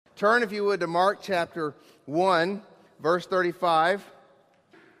Turn, if you would, to Mark chapter 1, verse 35.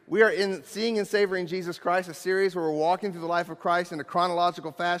 We are in Seeing and Savoring Jesus Christ, a series where we're walking through the life of Christ in a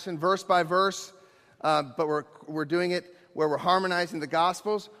chronological fashion, verse by verse, but we're doing it where we're harmonizing the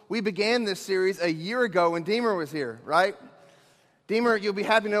Gospels. We began this series a year ago when Deemer was here, right? Deemer, you'll be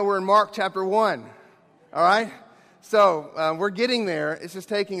happy to know we're in Mark chapter 1, all right? So we're getting there. It's just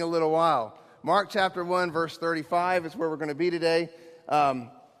taking a little while. Mark chapter 1, verse 35 is where we're going to be today.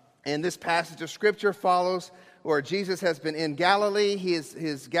 And this passage of Scripture follows where Jesus has been in Galilee.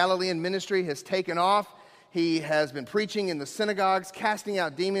 His Galilean ministry has taken off. He has been preaching in the synagogues, casting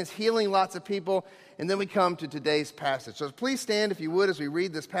out demons, healing lots of people. And then we come to today's passage. So please stand, if you would, as we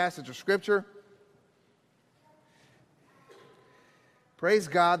read this passage of Scripture. Praise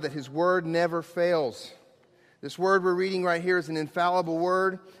God that His Word never fails. This word we're reading right here is an infallible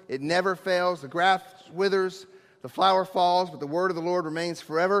word. It never fails. The grass withers, the flower falls, but the word of the Lord remains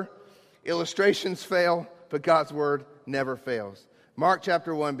forever. Illustrations fail, but God's word never fails. Mark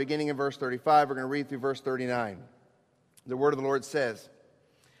chapter 1, beginning in verse 35, we're going to read through verse 39. The word of the Lord says,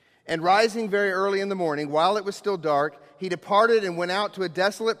 "And rising very early in the morning, while it was still dark, he departed and went out to a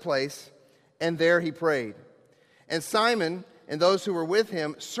desolate place, and there he prayed. And Simon and those who were with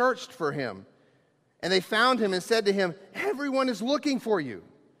him searched for him. And they found him and said to him, 'Everyone is looking for you.'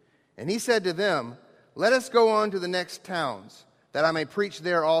 And he said to them, 'Let us go on to the next towns, that I may preach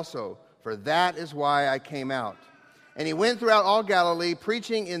there also, for that is why I came out.' And he went throughout all Galilee,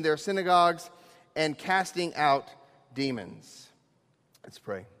 preaching in their synagogues and casting out demons." Let's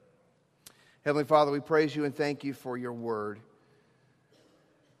pray. Heavenly Father, we praise you and thank you for your word.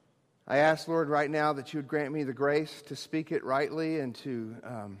 I ask, Lord, right now that you would grant me the grace to speak it rightly and to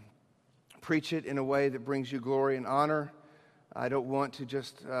preach it in a way that brings you glory and honor. I don't want to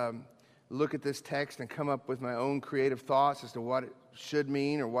just look at this text and come up with my own creative thoughts as to what it should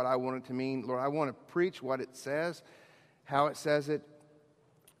mean or what I want it to mean. Lord, I want to preach what it says, how it says it,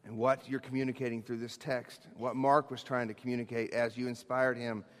 and what you're communicating through this text, what Mark was trying to communicate as you inspired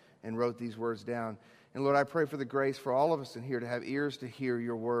him and wrote these words down. And Lord, I pray for the grace for all of us in here to have ears to hear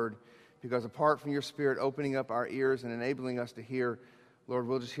your word, because apart from your Spirit opening up our ears and enabling us to hear, Lord,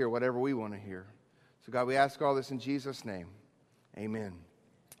 we'll just hear whatever we want to hear. So God, we ask all this in Jesus' name. Amen.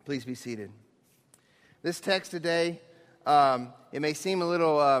 Please be seated. This text today, it may seem a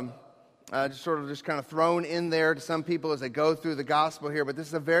little just kind of thrown in there to some people as they go through the gospel here, but this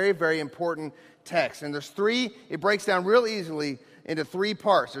is a very, very important text. And it breaks down real easily into three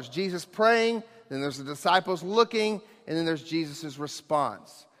parts. There's Jesus praying, then there's the disciples looking, and then there's Jesus'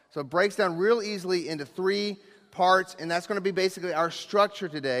 response. So it breaks down real easily into three parts, and that's going to be basically our structure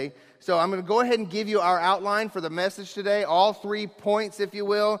today. So I'm going to go ahead and give you our outline for the message today, all 3 points, if you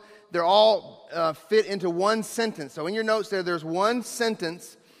will. They're all fit into one sentence. So in your notes there's one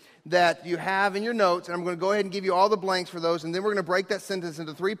sentence that you have in your notes, and I'm going to go ahead and give you all the blanks for those, and then we're going to break that sentence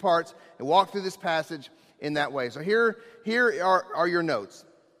into 3 parts and walk through this passage in that way. So here are your notes.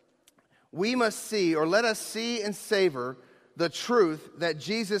 We must see, or let us see and savor, the truth that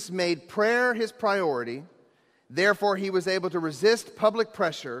Jesus made prayer his priority. Therefore, he was able to resist public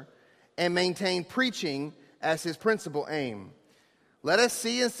pressure and maintain preaching as his principal aim. Let us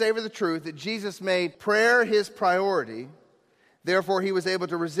see and savor the truth that Jesus made prayer his priority. Therefore, he was able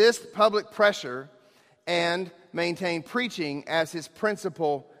to resist public pressure and maintain preaching as his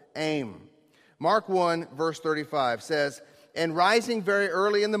principal aim. Mark 1, verse 35 says, "And rising very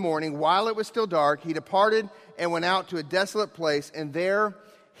early in the morning, while it was still dark, he departed and went out to a desolate place, and there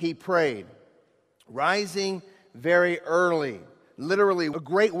he prayed." Rising very early. Literally, a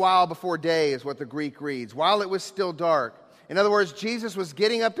great while before day is what the Greek reads. While it was still dark. In other words, Jesus was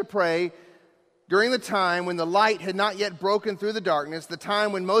getting up to pray during the time when the light had not yet broken through the darkness, the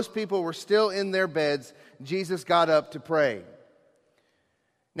time when most people were still in their beds. Jesus got up to pray.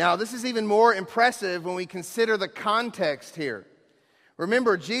 Now, this is even more impressive when we consider the context here.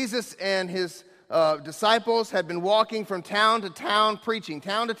 Remember, Jesus and his disciples had been walking from town to town preaching,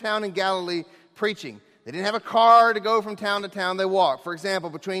 town to town in Galilee preaching. They didn't have a car to go from town to town. They walked. For example,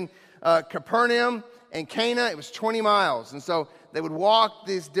 between Capernaum and Cana, it was 20 miles. And so they would walk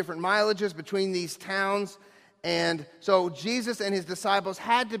these different mileages between these towns. And so Jesus and his disciples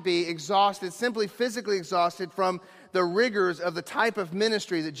had to be exhausted, simply physically exhausted from the rigors of the type of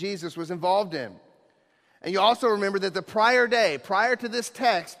ministry that Jesus was involved in. And you also remember that the prior day, prior to this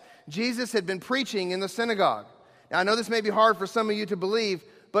text, Jesus had been preaching in the synagogue. Now, I know this may be hard for some of you to believe,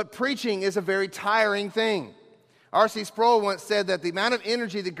 but preaching is a very tiring thing. R.C. Sproul once said that the amount of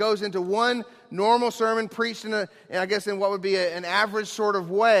energy that goes into one normal sermon preached in what would be an average sort of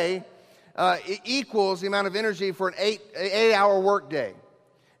way, it equals the amount of energy for an eight-hour workday.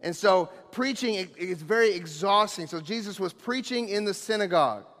 And so preaching is very exhausting. So Jesus was preaching in the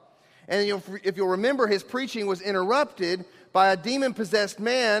synagogue. And if you'll remember, his preaching was interrupted by a demon-possessed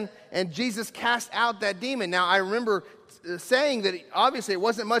man, and Jesus cast out that demon. Now, I remember saying that obviously it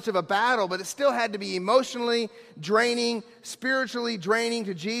wasn't much of a battle, but it still had to be emotionally draining, spiritually draining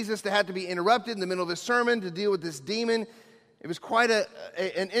to Jesus, that had to be interrupted in the middle of the sermon to deal with this demon. It was quite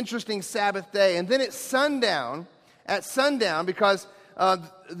an interesting Sabbath day. And then at sundown, because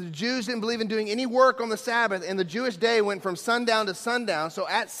the Jews didn't believe in doing any work on the Sabbath, and the Jewish day went from sundown to sundown. So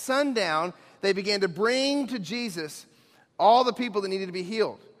at sundown, they began to bring to Jesus all the people that needed to be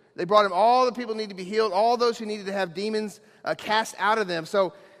healed. They brought him all the people who needed to be healed, all those who needed to have demons cast out of them.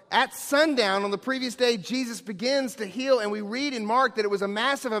 So at sundown on the previous day, Jesus begins to heal, and we read in Mark that it was a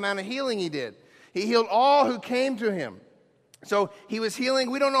massive amount of healing he did. He healed all who came to him. So he was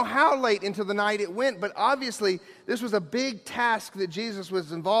healing. We don't know how late into the night it went, but obviously this was a big task that Jesus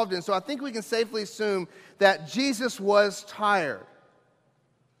was involved in. So I think we can safely assume that Jesus was tired.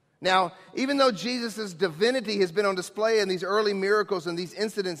 Now, even though Jesus' divinity has been on display in these early miracles and these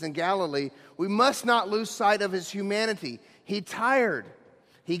incidents in Galilee, we must not lose sight of his humanity. He tired.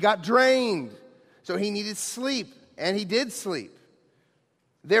 He got drained. So he needed sleep, and he did sleep.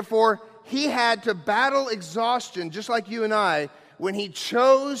 Therefore, he had to battle exhaustion, just like you and I, when he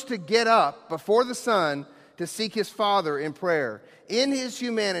chose to get up before the sun to seek his Father in prayer. In his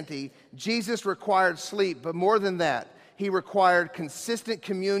humanity, Jesus required sleep, but more than that, he required consistent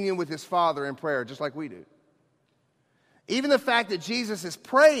communion with his Father in prayer, just like we do. Even the fact that Jesus is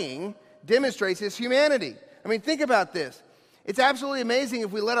praying demonstrates his humanity. I mean, think about this. It's absolutely amazing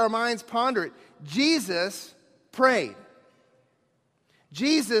if we let our minds ponder it. Jesus prayed.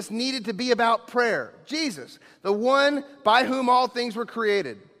 Jesus needed to be about prayer. Jesus, the one by whom all things were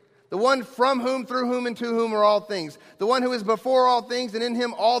created. The one from whom, through whom, and to whom are all things. The one who is before all things, and in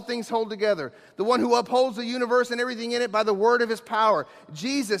him all things hold together. The one who upholds the universe and everything in it by the word of his power.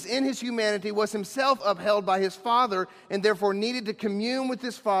 Jesus, in his humanity, was himself upheld by his Father, and therefore needed to commune with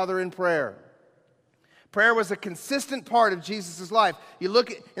his Father in prayer. Prayer was a consistent part of Jesus' life. You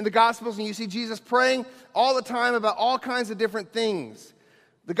look in the Gospels and you see Jesus praying all the time about all kinds of different things.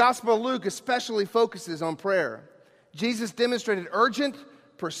 The Gospel of Luke especially focuses on prayer. Jesus demonstrated urgent,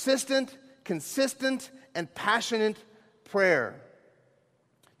 persistent, consistent, and passionate prayer.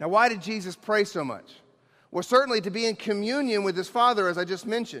 Now, why did Jesus pray so much? Well, certainly to be in communion with his Father, as I just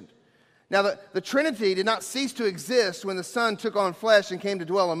mentioned. Now, the Trinity did not cease to exist when the Son took on flesh and came to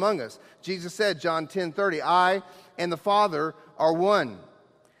dwell among us. Jesus said, John 10:30, I and the Father are one.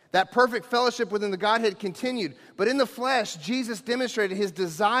 That perfect fellowship within the Godhead continued. But in the flesh, Jesus demonstrated his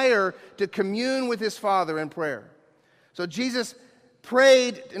desire to commune with his Father in prayer. So Jesus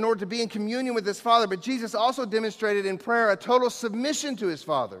prayed in order to be in communion with his Father, but Jesus also demonstrated in prayer a total submission to his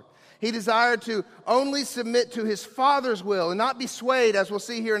Father. He desired to only submit to his Father's will and not be swayed, as we'll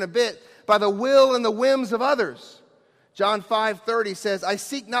see here in a bit, by the will and the whims of others. John 5:30 says, I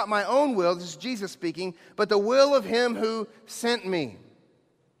seek not my own will, this is Jesus speaking, but the will of him who sent me.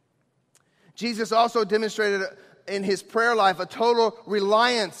 Jesus also demonstrated in his prayer life a total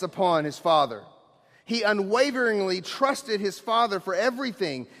reliance upon his Father. He unwaveringly trusted his Father for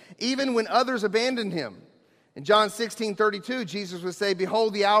everything, even when others abandoned him. In John 16:32, Jesus would say,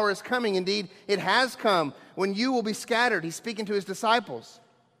 Behold, the hour is coming. Indeed, it has come when you will be scattered. He's speaking to his disciples.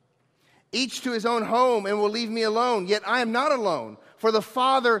 Each to his own home, and will leave me alone. Yet I am not alone, for the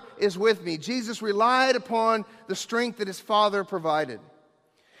Father is with me. Jesus relied upon the strength that his Father provided.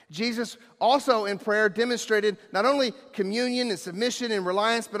 Jesus also in prayer demonstrated not only communion and submission and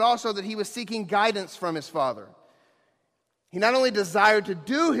reliance, but also that he was seeking guidance from his Father. He not only desired to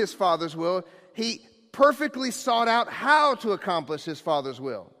do his Father's will, he perfectly sought out how to accomplish his Father's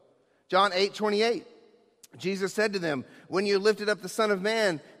will. John 8:28, Jesus said to them, When you have lifted up the Son of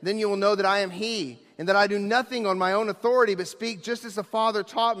Man, then you will know that I am he, and that I do nothing on my own authority, but speak just as the Father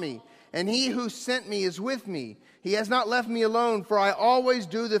taught me. And he who sent me is with me. He has not left me alone, for I always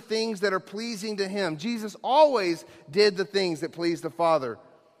do the things that are pleasing to him. Jesus always did the things that pleased the Father.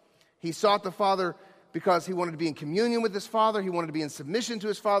 He sought the Father because he wanted to be in communion with his Father. He wanted to be in submission to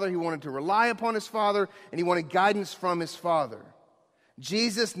his Father. He wanted to rely upon his Father, and he wanted guidance from his Father.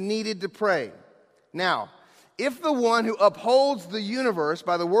 Jesus needed to pray. Now, if the one who upholds the universe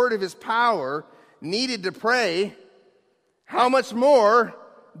by the word of his power needed to pray, how much more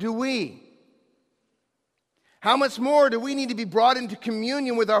do we? How much more do we need to be brought into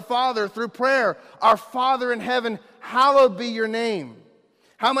communion with our Father through prayer? Our Father in heaven, hallowed be your name.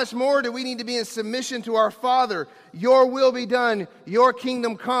 How much more do we need to be in submission to our Father? Your will be done, your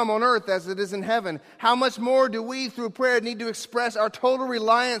kingdom come on earth as it is in heaven. How much more do we, through prayer, need to express our total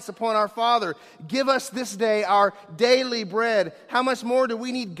reliance upon our Father? Give us this day our daily bread. How much more do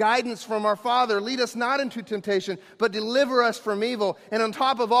we need guidance from our Father? Lead us not into temptation, but deliver us from evil. And on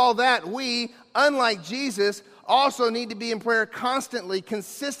top of all that, we, unlike Jesus, also need to be in prayer constantly,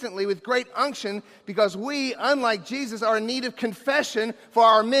 consistently, with great unction, because we, unlike Jesus, are in need of confession for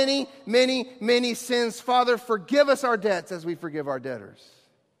our many, many, many sins. Father, forgive us our debts as we forgive our debtors.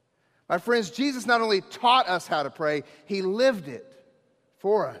 My friends, Jesus not only taught us how to pray, he lived it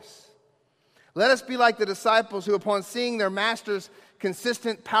for us. Let us be like the disciples who, upon seeing their master's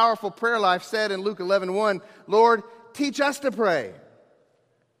consistent, powerful prayer life, said in Luke 11:1, Lord, teach us to pray.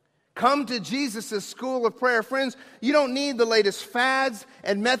 Come to Jesus' school of prayer. Friends, you don't need the latest fads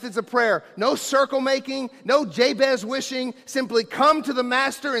and methods of prayer. No circle making, no Jabez wishing. Simply come to the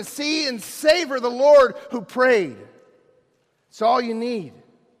Master and see and savor the Lord who prayed. It's all you need.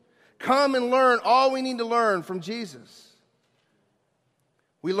 Come and learn all we need to learn from Jesus.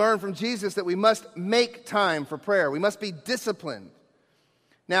 We learn from Jesus that we must make time for prayer. We must be disciplined.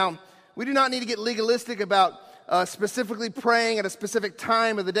 Now, we do not need to get legalistic about specifically praying at a specific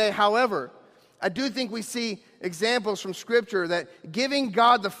time of the day. However, I do think we see examples from Scripture that giving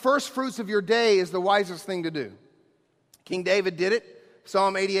God the first fruits of your day is the wisest thing to do. King David did it,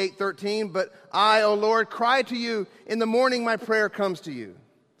 Psalm 88:13, but I, O Lord, cry to you. In the morning my prayer comes to you.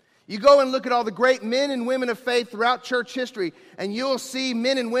 You go and look at all the great men and women of faith throughout church history, and you'll see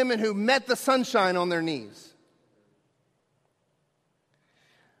men and women who met the sunshine on their knees.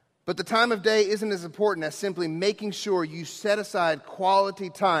 But the time of day isn't as important as simply making sure you set aside quality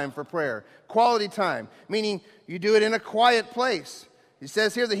time for prayer. Quality time, meaning you do it in a quiet place. He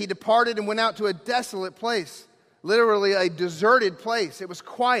says here that he departed and went out to a desolate place, literally a deserted place. It was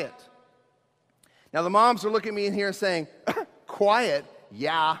quiet. Now the moms are looking at me in here saying, quiet?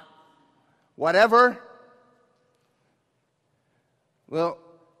 Yeah, whatever. Well,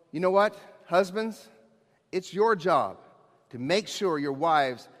 you know what, husbands? It's your job to make sure your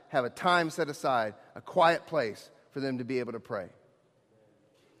wives have a time set aside, a quiet place for them to be able to pray.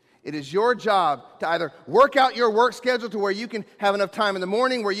 It is your job to either work out your work schedule to where you can have enough time in the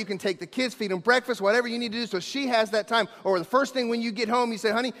morning, where you can take the kids, feed them breakfast, whatever you need to do so she has that time. Or the first thing when you get home, you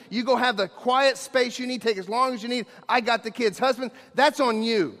say, honey, you go have the quiet space you need, take as long as you need. I got the kids. Husband, that's on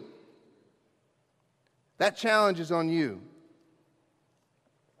you. That challenge is on you.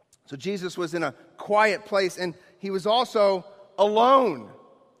 So Jesus was in a quiet place, and he was also alone.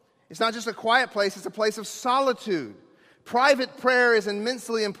 It's not just a quiet place, it's a place of solitude. Private prayer is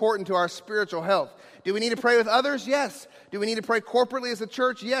immensely important to our spiritual health. Do we need to pray with others? Yes. Do we need to pray corporately as a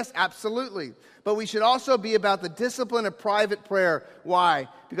church? Yes, absolutely. But we should also be about the discipline of private prayer. Why?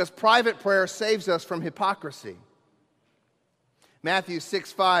 Because private prayer saves us from hypocrisy. Matthew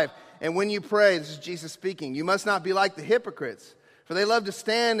 6:5, and when you pray, this is Jesus speaking, you must not be like the hypocrites, for they love to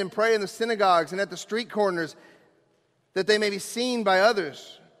stand and pray in the synagogues and at the street corners, that they may be seen by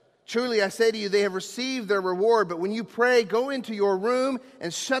others. Truly, I say to you, they have received their reward. But when you pray, go into your room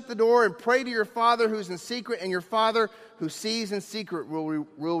and shut the door and pray to your Father who's in secret, and your Father who sees in secret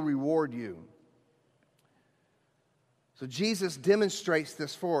will reward you. So Jesus demonstrates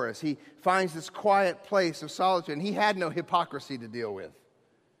this for us. He finds this quiet place of solitude, and he had no hypocrisy to deal with.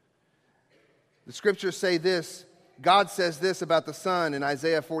 The scriptures say this. God says this about the Son in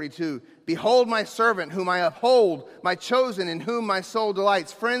Isaiah 42. Behold my servant whom I uphold, my chosen in whom my soul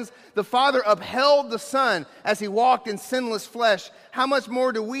delights. Friends, the Father upheld the Son as he walked in sinless flesh. How much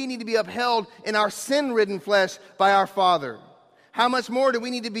more do we need to be upheld in our sin-ridden flesh by our Father? How much more do we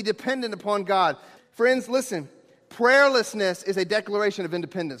need to be dependent upon God? Friends, listen. Prayerlessness is a declaration of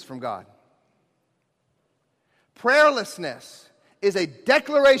independence from God. Prayerlessness is a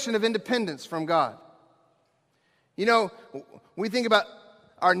declaration of independence from God. You know, we think about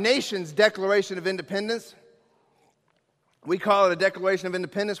our nation's Declaration of Independence. We call it a Declaration of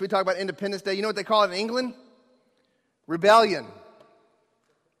Independence. We talk about Independence Day. You know what they call it in England? Rebellion.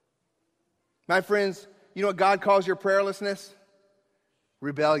 My friends, you know what God calls your prayerlessness?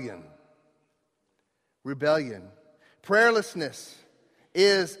 Rebellion. Rebellion. Prayerlessness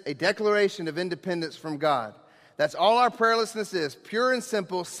is a declaration of independence from God. That's all our prayerlessness is. Pure and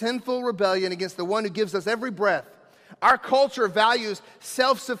simple, sinful rebellion against the one who gives us every breath, Our culture values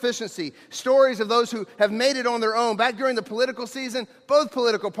self-sufficiency, stories of those who have made it on their own. Back during the political season, both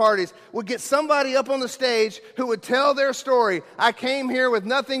political parties would get somebody up on the stage who would tell their story. I came here with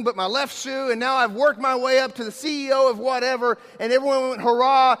nothing but my left shoe, and now I've worked my way up to the CEO of whatever, and everyone went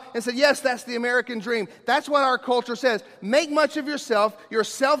hurrah and said, yes, that's the American dream. That's what our culture says. Make much of yourself. You're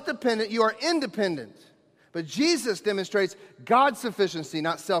self-dependent. You are independent. But Jesus demonstrates God's sufficiency,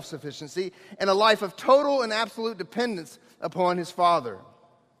 not self-sufficiency, and a life of total and absolute dependence upon his Father.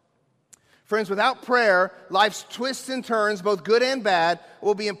 Friends, without prayer, life's twists and turns, both good and bad,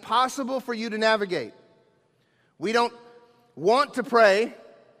 will be impossible for you to navigate. We don't want to pray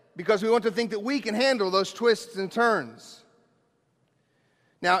because we want to think that we can handle those twists and turns.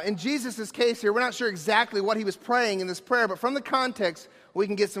 Now, in Jesus' case here, we're not sure exactly what he was praying in this prayer, but from the context, we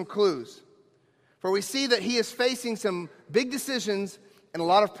can get some clues. For we see that he is facing some big decisions and a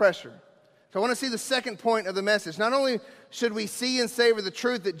lot of pressure. So I want to see the second point of the message. Not only should we see and savor the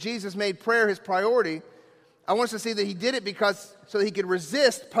truth that Jesus made prayer his priority, I want us to see that he did it so that he could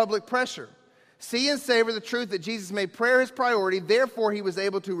resist public pressure. See and savor the truth that Jesus made prayer his priority, therefore he was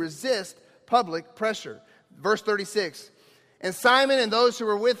able to resist public pressure. Verse 36, and Simon and those who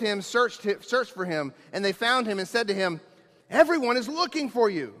were with him searched for him, and they found him and said to him, everyone is looking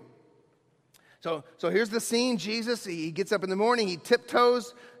for you. So here's the scene. Jesus, he gets up in the morning, he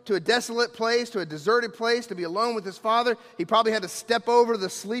tiptoes to a desolate place, to a deserted place, to be alone with his Father. He probably had to step over the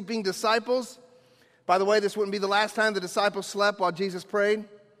sleeping disciples. By the way, this wouldn't be the last time the disciples slept while Jesus prayed.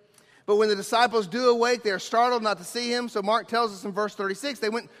 But when the disciples do awake, they are startled not to see him. So Mark tells us in verse 36, they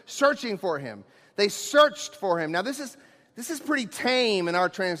went searching for him. They searched for him. Now this is pretty tame in our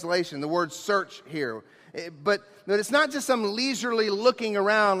translation, the word search here. But it's not just some leisurely looking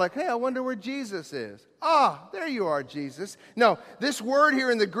around like, hey, I wonder where Jesus is. Ah, there you are, Jesus. No, this word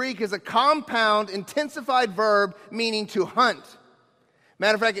here in the Greek is a compound, intensified verb meaning to hunt.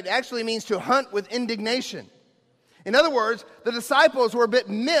 Matter of fact, it actually means to hunt with indignation. In other words, the disciples were a bit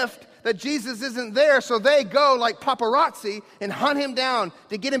miffed that Jesus isn't there, so they go like paparazzi and hunt him down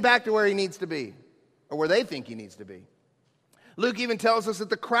to get him back to where he needs to be, or where they think he needs to be. Luke even tells us that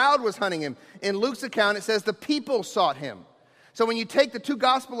the crowd was hunting him. In Luke's account, it says the people sought him. So when you take the two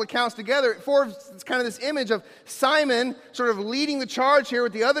gospel accounts together, it forms kind of this image of Simon sort of leading the charge here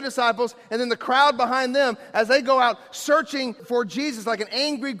with the other disciples, and then the crowd behind them as they go out searching for Jesus like an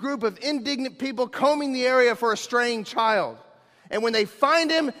angry group of indignant people combing the area for a straying child. And when they find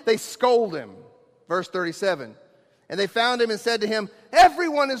him, they scold him. Verse 37. And they found him and said to him,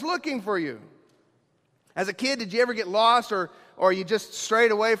 everyone is looking for you. As a kid, did you ever get lost or you just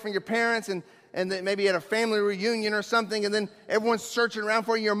strayed away from your parents and then maybe at a family reunion or something, and then everyone's searching around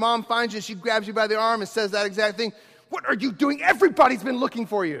for you, your mom finds you, she grabs you by the arm and says that exact thing. What are you doing? Everybody's been looking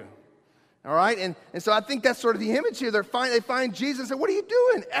for you. All right? And so I think that's sort of the image here. They find Jesus and say, what are you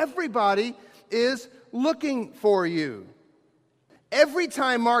doing? Everybody is looking for you. Every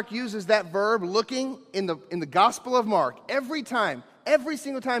time Mark uses that verb, looking, in the Gospel of Mark, every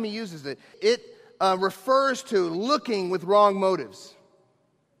single time he uses it, it refers to looking with wrong motives,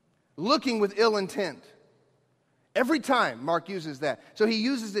 looking with ill intent. Every time Mark uses that. So he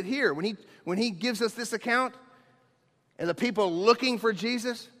uses it here. When he gives us this account, and the people looking for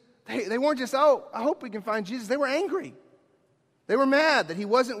Jesus, they weren't just, oh, I hope we can find Jesus. They were angry. They were mad that he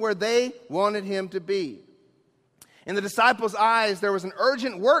wasn't where they wanted him to be. In the disciples' eyes, there was an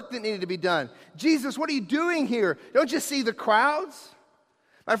urgent work that needed to be done. Jesus, what are you doing here? Don't you see the crowds?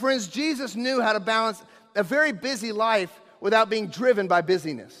 My friends, Jesus knew how to balance a very busy life without being driven by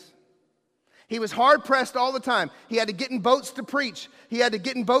busyness. He was hard-pressed all the time. He had to get in boats to preach. He had to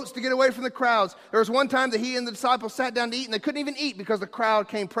get in boats to get away from the crowds. There was one time that he and the disciples sat down to eat, and they couldn't even eat because the crowd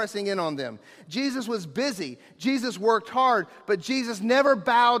came pressing in on them. Jesus was busy. Jesus worked hard, but Jesus never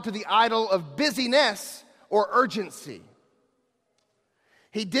bowed to the idol of busyness or urgency.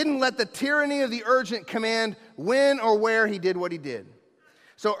 He didn't let the tyranny of the urgent command when or where he did what he did.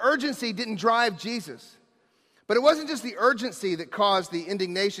 So urgency didn't drive Jesus. But it wasn't just the urgency that caused the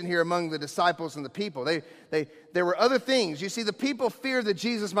indignation here among the disciples and the people. There were other things. You see, the people feared that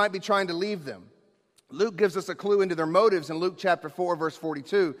Jesus might be trying to leave them. Luke gives us a clue into their motives in Luke chapter 4, verse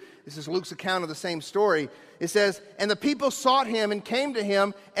 42. This is Luke's account of the same story. It says, and the people sought him and came to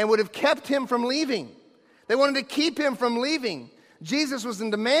him and would have kept him from leaving. They wanted to keep him from leaving. Jesus was in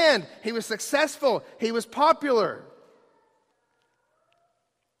demand. He was successful. He was popular.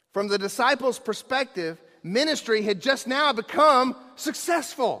 From the disciples' perspective, ministry had just now become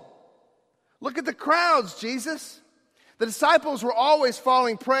successful. Look at the crowds, Jesus. The disciples were always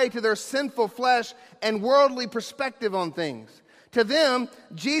falling prey to their sinful flesh and worldly perspective on things. To them,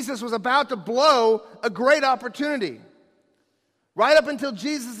 Jesus was about to blow a great opportunity. Right up until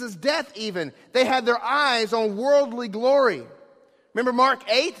Jesus' death even, they had their eyes on worldly glory. Remember Mark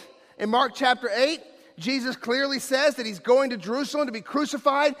 8? In Mark chapter 8, Jesus clearly says that he's going to Jerusalem to be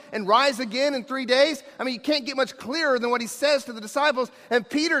crucified and rise again in 3 days. I mean, you can't get much clearer than what he says to the disciples, and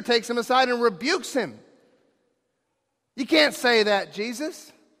Peter takes him aside and rebukes him. You can't say that,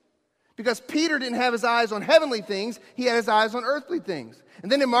 Jesus. Because Peter didn't have his eyes on heavenly things, he had his eyes on earthly things.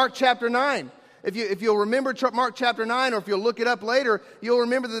 And then in Mark chapter 9, if you'll remember Mark chapter 9, or if you'll look it up later, you'll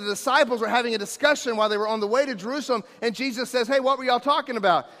remember that the disciples were having a discussion while they were on the way to Jerusalem, and Jesus says, hey, what were y'all talking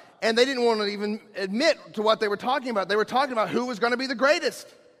about? And they didn't want to even admit to what they were talking about. They were talking about who was going to be the greatest.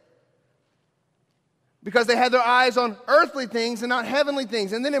 Because they had their eyes on earthly things and not heavenly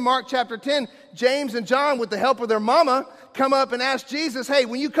things. And then in Mark chapter 10, James and John, with the help of their mama, come up and ask Jesus, hey,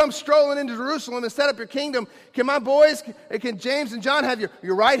 when you come strolling into Jerusalem and set up your kingdom, can my boys, can James and John have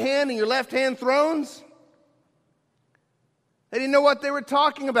your right hand and your left hand thrones? They didn't know what they were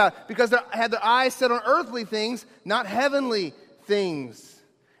talking about because they had their eyes set on earthly things, not heavenly things.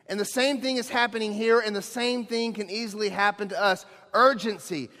 And the same thing is happening here, and the same thing can easily happen to us.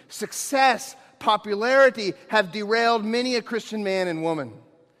 Urgency, success, popularity have derailed many a Christian man and woman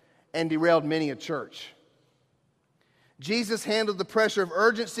and derailed many a church. Jesus handled the pressure of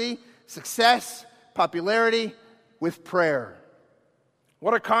urgency, success, popularity with prayer.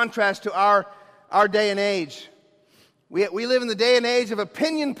 What a contrast to our day and age. We live in the day and age of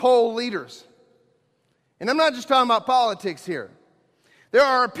opinion poll leaders. And I'm not just talking about politics here. There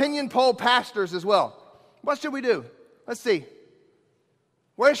are opinion poll pastors as well. What should we do? Let's see.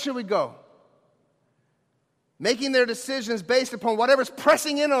 Where should we go? Making their decisions based upon whatever's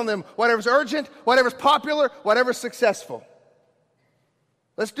pressing in on them, whatever's urgent, whatever's popular, whatever's successful.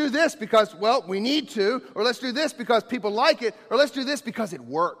 Let's do this because, well, we need to, or let's do this because people like it, or let's do this because it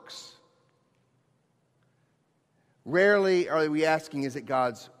works. Rarely are we asking, is it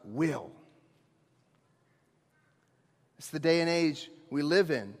God's will? It's the day and age we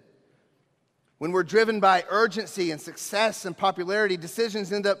live in. When we're driven by urgency and success and popularity,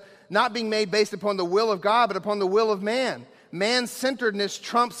 decisions end up not being made based upon the will of God, but upon the will of man. Man-centeredness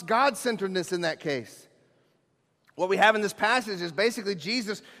trumps God-centeredness in that case. What we have in this passage is basically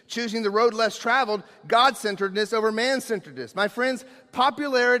Jesus choosing the road less traveled, God-centeredness over man-centeredness. My friends,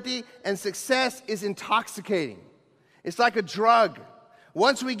 popularity and success is intoxicating. It's like a drug.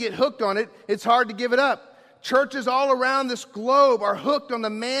 Once we get hooked on it, it's hard to give it up. Churches all around this globe are hooked on the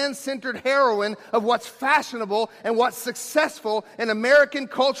man-centered heroin of what's fashionable and what's successful in American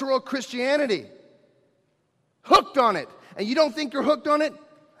cultural Christianity. Hooked on it. And you don't think you're hooked on it?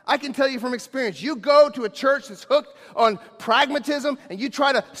 I can tell you from experience. You go to a church that's hooked on pragmatism and you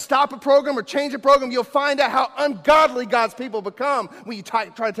try to stop a program or change a program, you'll find out how ungodly God's people become when you try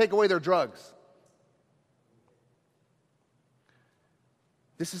to take away their drugs.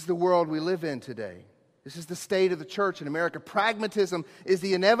 This is the world we live in today. This is the state of the church in America. Pragmatism is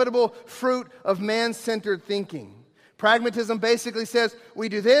the inevitable fruit of man-centered thinking. Pragmatism basically says we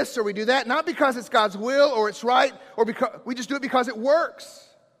do this or we do that, not because it's God's will or it's right, or because we just do it because it works.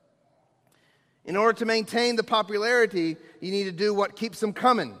 In order to maintain the popularity, you need to do what keeps them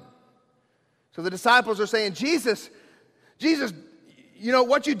coming. So the disciples are saying, Jesus, you know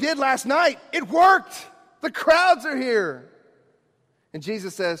what you did last night, it worked. The crowds are here. And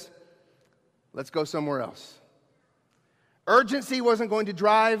Jesus says, let's go somewhere else. Urgency wasn't going to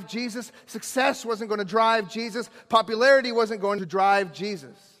drive Jesus. Success wasn't going to drive Jesus. Popularity wasn't going to drive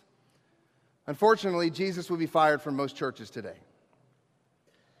Jesus. Unfortunately, Jesus would be fired from most churches today.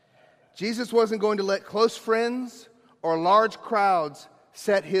 Jesus wasn't going to let close friends or large crowds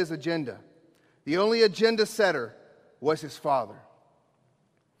set his agenda. The only agenda setter was his Father.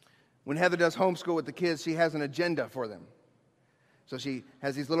 When Heather does homeschool with the kids, she has an agenda for them. So she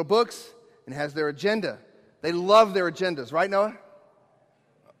has these little books and has their agenda. They love their agendas, right, Noah?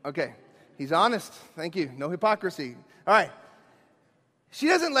 Okay. He's honest. Thank you. No hypocrisy. All right. She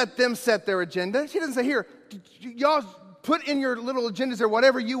doesn't let them set their agenda. She doesn't say, here, y'all put in your little agendas or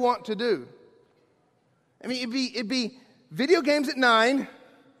whatever you want to do. I mean, it'd be video games at 9,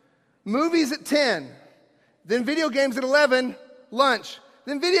 movies at 10, then video games at 11, lunch,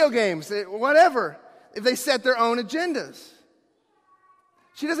 then video games, whatever, if they set their own agendas.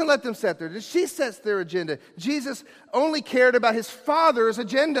 She doesn't let them set their agenda. She sets their agenda. Jesus only cared about his Father's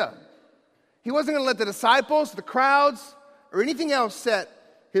agenda. He wasn't going to let the disciples, the crowds, or anything else set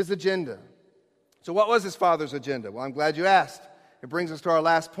his agenda. So what was his Father's agenda? Well, I'm glad you asked. It brings us to our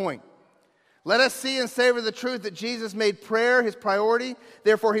last point. Let us see and savor the truth that Jesus made prayer his priority.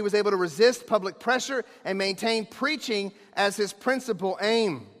 Therefore, he was able to resist public pressure and maintain preaching as his principal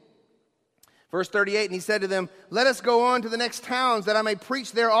aim. Verse 38, and he said to them, let us go on to the next towns that I may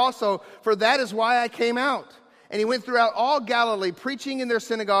preach there also, for that is why I came out. And he went throughout all Galilee, preaching in their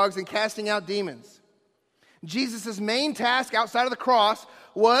synagogues and casting out demons. Jesus' main task outside of the cross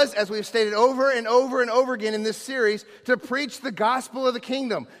was, as we've stated over and over and over again in this series, to preach the gospel of the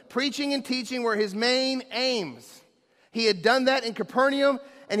kingdom. Preaching and teaching were his main aims. He had done that in Capernaum,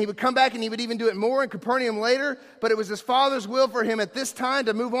 and he would come back and he would even do it more in Capernaum later, but it was his Father's will for him at this time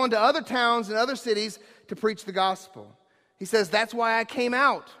to move on to other towns and other cities to preach the gospel. He says, that's why I came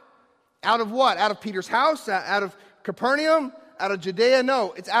out. Out of what? Out of Peter's house? Out of Capernaum? Out of Judea?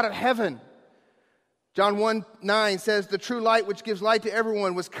 No, it's out of heaven. John 1:9 says, the true light which gives light to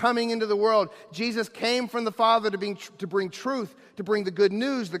everyone was coming into the world. Jesus came from the Father to bring truth, to bring the good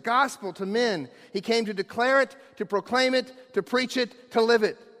news, the gospel to men. He came to declare it, to proclaim it, to preach it, to live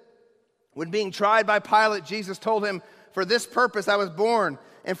it. When being tried by Pilate, Jesus told him, for this purpose I was born,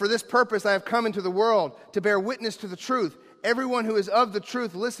 and for this purpose I have come into the world, to bear witness to the truth. Everyone who is of the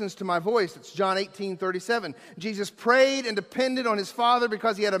truth listens to my voice. It's John 18:37. Jesus prayed and depended on his Father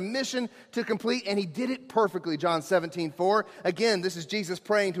because he had a mission to complete, and he did it perfectly. John 17:4. Again, this is Jesus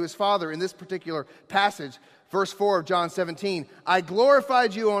praying to his Father in this particular passage. Verse 4 of John 17. I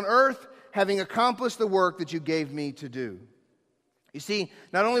glorified you on earth, having accomplished the work that you gave me to do. You see,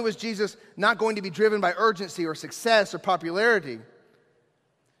 not only was Jesus not going to be driven by urgency or success or popularity,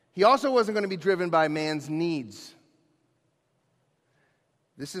 he also wasn't going to be driven by man's needs.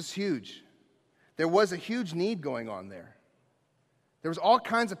 This is huge. There was a huge need going on there. There was all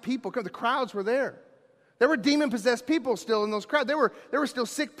kinds of people. The crowds were there. There were demon-possessed people still in those crowds. There were still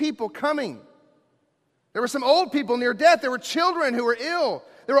sick people coming. There were some old people near death. There were children who were ill.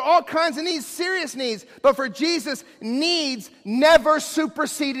 There were all kinds of needs, serious needs. But for Jesus, needs never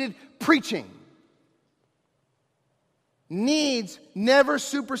superseded preaching. Needs never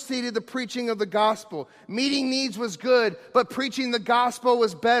superseded the preaching of the gospel. Meeting needs was good, but preaching the gospel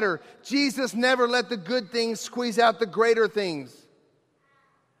was better. Jesus never let the good things squeeze out the greater things.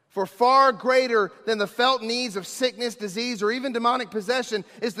 For far greater than the felt needs of sickness, disease, or even demonic possession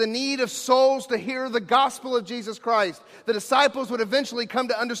is the need of souls to hear the gospel of Jesus Christ. The disciples would eventually come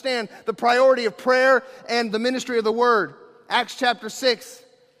to understand the priority of prayer and the ministry of the word. Acts chapter 6.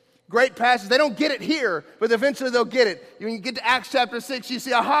 Great passage. They don't get it here, but eventually they'll get it. When you get to Acts chapter 6, you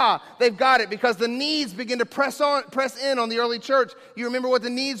see, aha, they've got it, because the needs begin to press in on the early church. You remember what the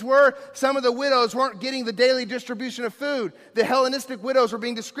needs were? Some of the widows weren't getting the daily distribution of food. The Hellenistic widows were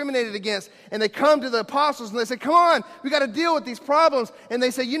being discriminated against. And they come to the apostles and they say, come on, we got to deal with these problems. And they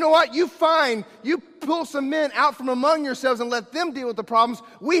say, you know what? You pull some men out from among yourselves and let them deal with the problems.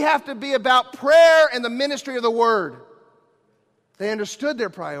 We have to be about prayer and the ministry of the word. They understood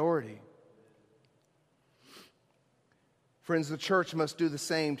their priority. Friends, the church must do the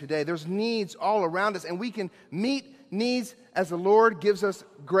same today. There's needs all around us, and we can meet needs as the Lord gives us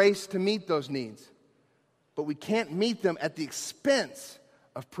grace to meet those needs. But we can't meet them at the expense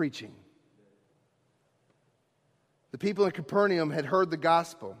of preaching. The people in Capernaum had heard the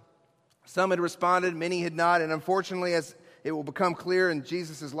gospel. Some had responded, many had not, and unfortunately, as it will become clear in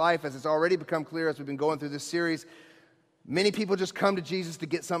Jesus' life, as it's already become clear as we've been going through this series, many people just come to Jesus to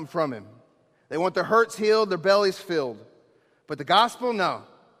get something from him. They want their hurts healed, their bellies filled. But the gospel, no.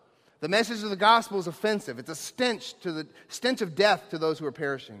 The message of the gospel is offensive. It's a stench of death to those who are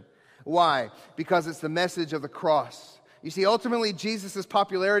perishing. Why? Because it's the message of the cross. You see, ultimately, Jesus'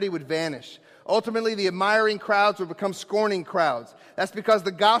 popularity would vanish. Ultimately, the admiring crowds would become scorning crowds. That's because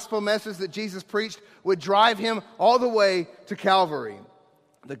the gospel message that Jesus preached would drive him all the way to Calvary.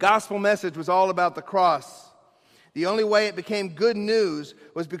 The gospel message was all about the cross. The only way it became good news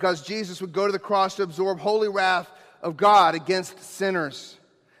was because Jesus would go to the cross to absorb holy wrath of God against sinners,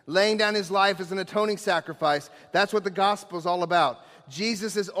 laying down his life as an atoning sacrifice. That's what the gospel is all about.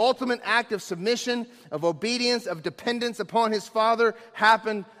 Jesus' ultimate act of submission, of obedience, of dependence upon his Father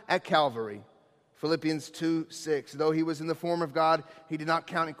happened at Calvary. Philippians 2:6. Though he was in the form of God, he did not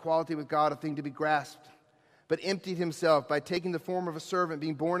count equality with God a thing to be grasped, but emptied himself by taking the form of a servant,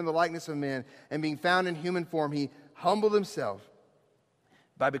 being born in the likeness of men, and being found in human form. He humbled himself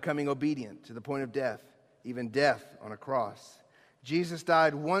by becoming obedient to the point of death, even death on a cross. Jesus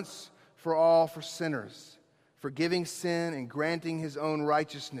died once for all for sinners, forgiving sin and granting his own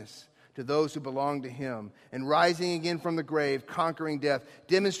righteousness to those who belong to him, and rising again from the grave, conquering death,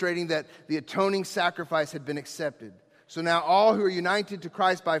 demonstrating that the atoning sacrifice had been accepted. So now all who are united to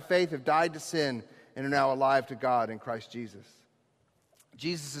Christ by faith have died to sin and are now alive to God in Christ Jesus.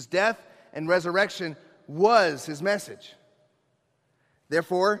 Jesus' death and resurrection was his message.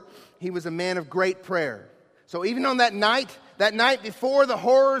 Therefore, he was a man of great prayer. So even on that night before the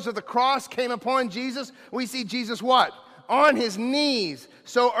horrors of the cross came upon Jesus, we see Jesus what? On his knees,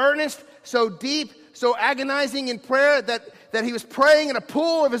 so earnest, so deep, so agonizing in prayer that he was praying in a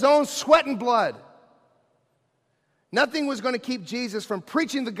pool of his own sweat and blood. Nothing was going to keep Jesus from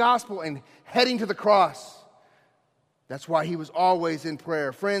preaching the gospel and heading to the cross. That's why he was always in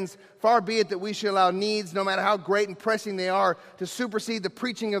prayer. Friends, far be it that we should allow needs, no matter how great and pressing they are, to supersede the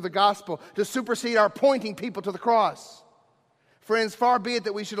preaching of the gospel, to supersede our pointing people to the cross. Friends, far be it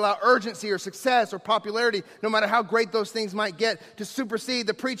that we should allow urgency or success or popularity, no matter how great those things might get, to supersede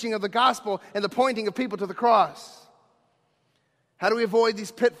the preaching of the gospel and the pointing of people to the cross. How do we avoid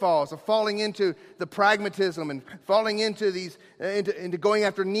these pitfalls of falling into the pragmatism and falling into into going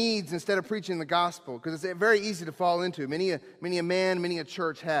after needs instead of preaching the gospel? Because it's very easy to fall into. Many a man, many a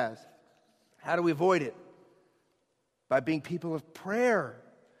church has. How do we avoid it? By being people of prayer,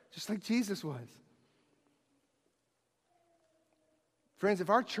 just like Jesus was. Friends,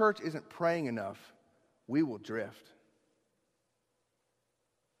 if our church isn't praying enough, we will drift.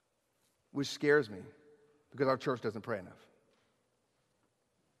 Which scares me, because our church doesn't pray enough.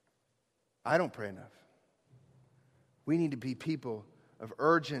 I don't pray enough. We need to be people of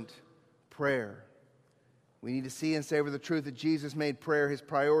urgent prayer. We need to see and savor the truth that Jesus made prayer his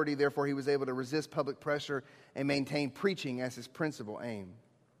priority. Therefore, he was able to resist public pressure and maintain preaching as his principal aim.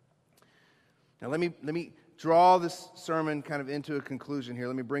 Now, let me draw this sermon kind of into a conclusion here.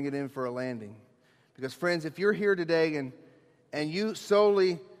 Let me bring it in for a landing. Because, friends, if you're here today and you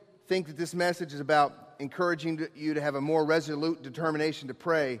solely think that this message is about encouraging you to have a more resolute determination to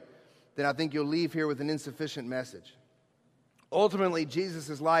pray, then I think you'll leave here with an insufficient message. Ultimately,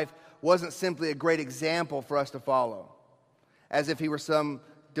 Jesus' life wasn't simply a great example for us to follow, as if he were some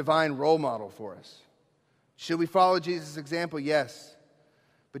divine role model for us. Should we follow Jesus' example? Yes.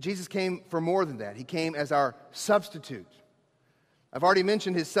 But Jesus came for more than that. He came as our substitute. I've already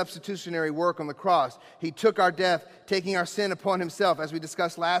mentioned his substitutionary work on the cross. He took our death, taking our sin upon himself, as we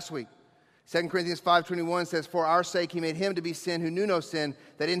discussed last week. 2 Corinthians 5:21 says, "For our sake he made him to be sin who knew no sin,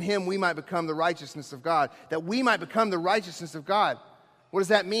 that in him we might become the righteousness of God." That we might become the righteousness of God. What does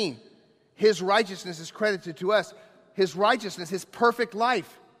that mean? His righteousness is credited to us. His righteousness, his perfect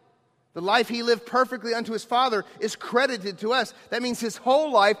life. The life he lived perfectly unto his Father is credited to us. That means his whole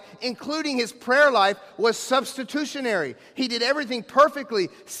life, including his prayer life, was substitutionary. He did everything perfectly,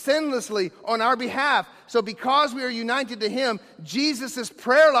 sinlessly on our behalf. So because we are united to him, Jesus'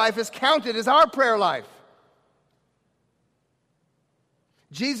 prayer life is counted as our prayer life.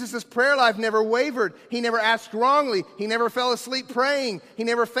 Jesus' prayer life never wavered. He never asked wrongly. He never fell asleep praying. He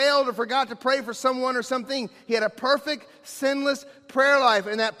never failed or forgot to pray for someone or something. He had a perfect, sinless prayer life.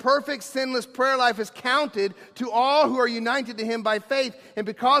 And that perfect, sinless prayer life is counted to all who are united to him by faith. And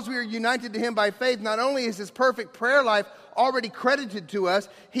because we are united to him by faith, not only is his perfect prayer life already credited to us,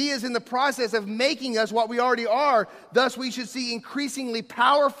 he is in the process of making us what we already are. Thus, we should see increasingly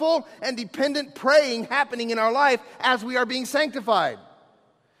powerful and dependent praying happening in our life as we are being sanctified.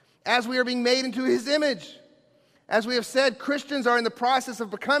 As we are being made into his image. As we have said, Christians are in the process of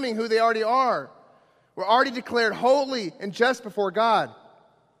becoming who they already are. We're already declared holy and just before God.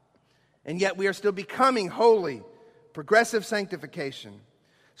 And yet we are still becoming holy. Progressive sanctification.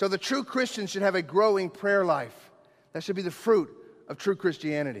 So the true Christian should have a growing prayer life. That should be the fruit of true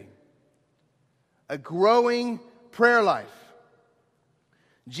Christianity. A growing prayer life.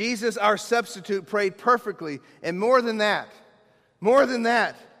 Jesus, our substitute, prayed perfectly. And more than that,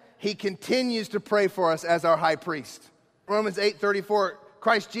 he continues to pray for us as our high priest. Romans 8:34,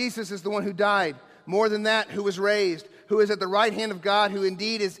 Christ Jesus is the one who died. More than that, who was raised, who is at the right hand of God, who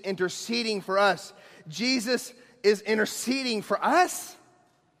indeed is interceding for us. Jesus is interceding for us?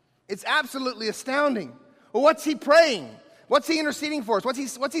 It's absolutely astounding. Well, what's he praying? What's he interceding for us?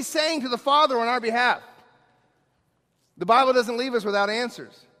 What's he saying to the Father on our behalf? The Bible doesn't leave us without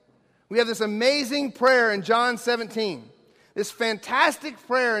answers. We have this amazing prayer in John 17. This fantastic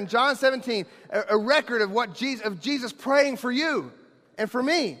prayer in John 17, a record of Jesus praying for you and for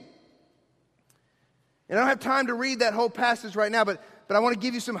me. And I don't have time to read that whole passage right now, but I want to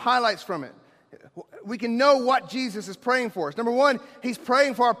give you some highlights from it. We can know what Jesus is praying for us. Number one, he's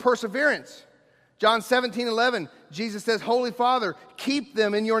praying for our perseverance. John 17:11, Jesus says, "Holy Father, keep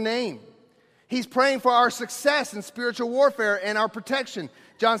them in your name." He's praying for our success in spiritual warfare and our protection.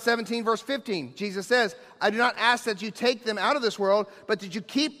 John 17, verse 15, Jesus says, "I do not ask that you take them out of this world, but that you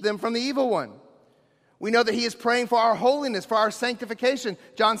keep them from the evil one." We know that he is praying for our holiness, for our sanctification.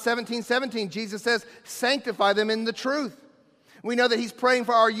 John 17:17, Jesus says, "Sanctify them in the truth." We know that he's praying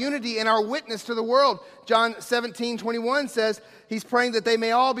for our unity and our witness to the world. John 17:21 says he's praying that they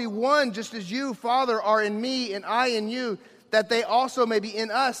may all be one, just as you, Father, are in me and I in you, that they also may be in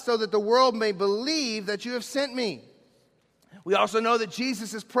us, so that the world may believe that you have sent me. We also know that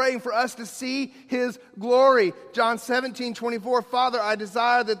Jesus is praying for us to see his glory. John 17:24, Father, I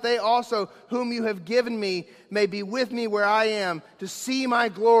desire that they also, whom you have given me, may be with me where I am, to see my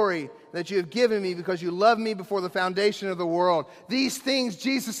glory that you have given me because you loved me before the foundation of the world. These things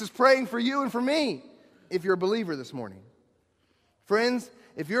Jesus is praying for you and for me, if you're a believer this morning. Friends,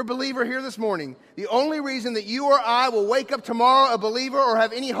 if you're a believer here this morning, the only reason that you or I will wake up tomorrow a believer or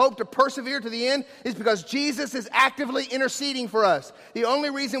have any hope to persevere to the end is because Jesus is actively interceding for us. The only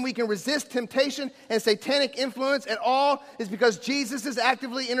reason we can resist temptation and satanic influence at all is because Jesus is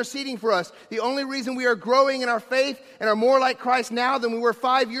actively interceding for us. The only reason we are growing in our faith and are more like Christ now than we were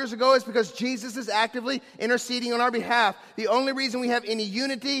 5 years ago is because Jesus is actively interceding on our behalf. The only reason we have any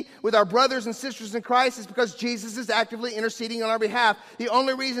unity with our brothers and sisters in Christ is because Jesus is actively interceding on our behalf. The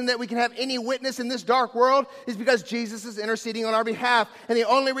only reason that we can have any witness in this dark world is because Jesus is interceding on our behalf. And the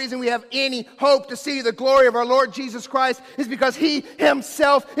only reason we have any hope to see the glory of our Lord Jesus Christ is because he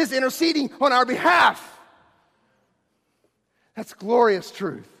himself is interceding on our behalf. That's glorious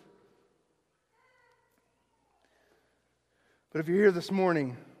truth. But if you're here this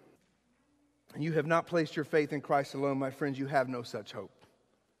morning and you have not placed your faith in Christ alone, my friends, you have no such hope.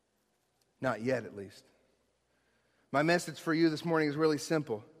 Not yet, at least. My message for you this morning is really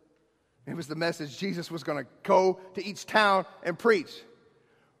simple. It was the message Jesus was going to go to each town and preach.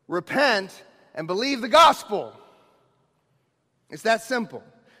 Repent and believe the gospel. It's that simple.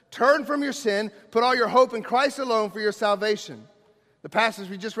 Turn from your sin, put all your hope in Christ alone for your salvation. The passage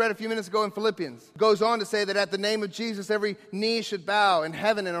we just read a few minutes ago in Philippians goes on to say that at the name of Jesus, every knee should bow in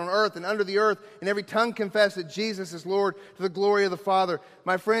heaven and on earth and under the earth, and every tongue confess that Jesus is Lord to the glory of the Father.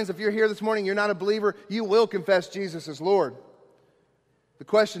 My friends, if you're here this morning, you're not a believer, you will confess Jesus as Lord. The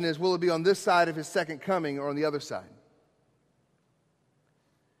question is, will it be on this side of his second coming or on the other side?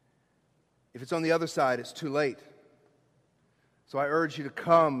 If it's on the other side, it's too late. So I urge you to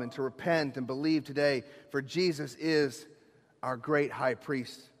come and to repent and believe today, for Jesus is our great high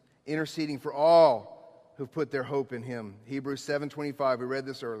priest, interceding for all who put their hope in him. Hebrews 7:25, we read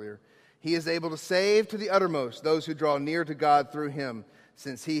this earlier. He is able to save to the uttermost those who draw near to God through him,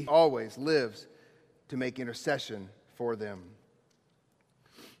 since he always lives to make intercession for them.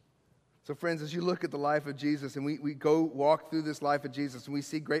 So friends, as you look at the life of Jesus, and we go walk through this life of Jesus, and we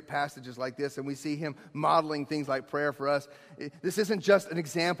see great passages like this, and we see him modeling things like prayer for us, this isn't just an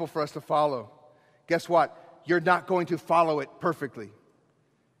example for us to follow. Guess what? You're not going to follow it perfectly.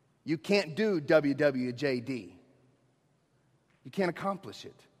 You can't do WWJD. You can't accomplish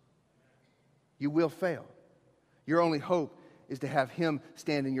it. You will fail. Your only hope is to have him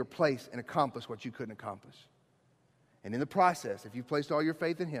stand in your place and accomplish what you couldn't accomplish. And in the process, if you've placed all your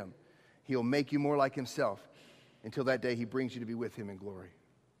faith in him, he'll make you more like himself until that day he brings you to be with him in glory.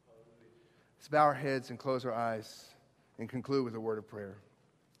 Let's bow our heads and close our eyes and conclude with a word of prayer.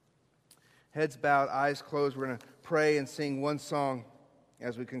 Heads bowed, eyes closed. We're going to pray and sing one song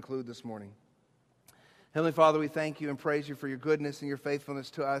as we conclude this morning. Heavenly Father, we thank you and praise you for your goodness and your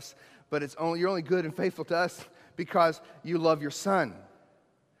faithfulness to us. But you're only good and faithful to us because you love your Son.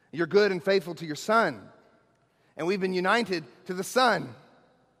 You're good and faithful to your Son. And we've been united to the Son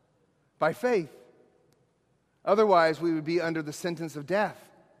by faith. Otherwise, we would be under the sentence of death.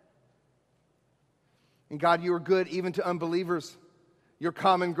 And God, you are good even to unbelievers. Your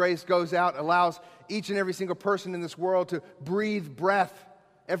common grace goes out, allows each and every single person in this world to breathe breath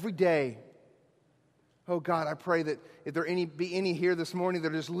every day. Oh God, I pray that if there be any here this morning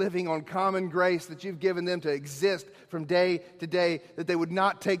that are just living on common grace that you've given them to exist from day to day, that they would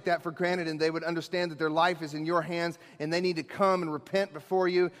not take that for granted and they would understand that their life is in your hands and they need to come and repent before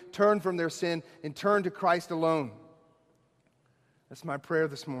you, turn from their sin, and turn to Christ alone. That's my prayer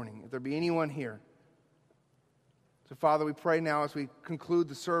this morning. If there be anyone here. So, Father, we pray now as we conclude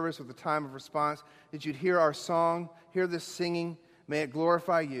the service with the time of response that you'd hear our song, hear this singing. May it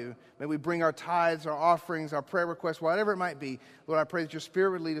glorify you. May we bring our tithes, our offerings, our prayer requests, whatever it might be. Lord, I pray that your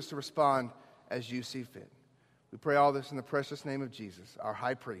Spirit would lead us to respond as you see fit. We pray all this in the precious name of Jesus, our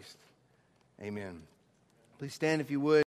high priest. Amen. Please stand if you would.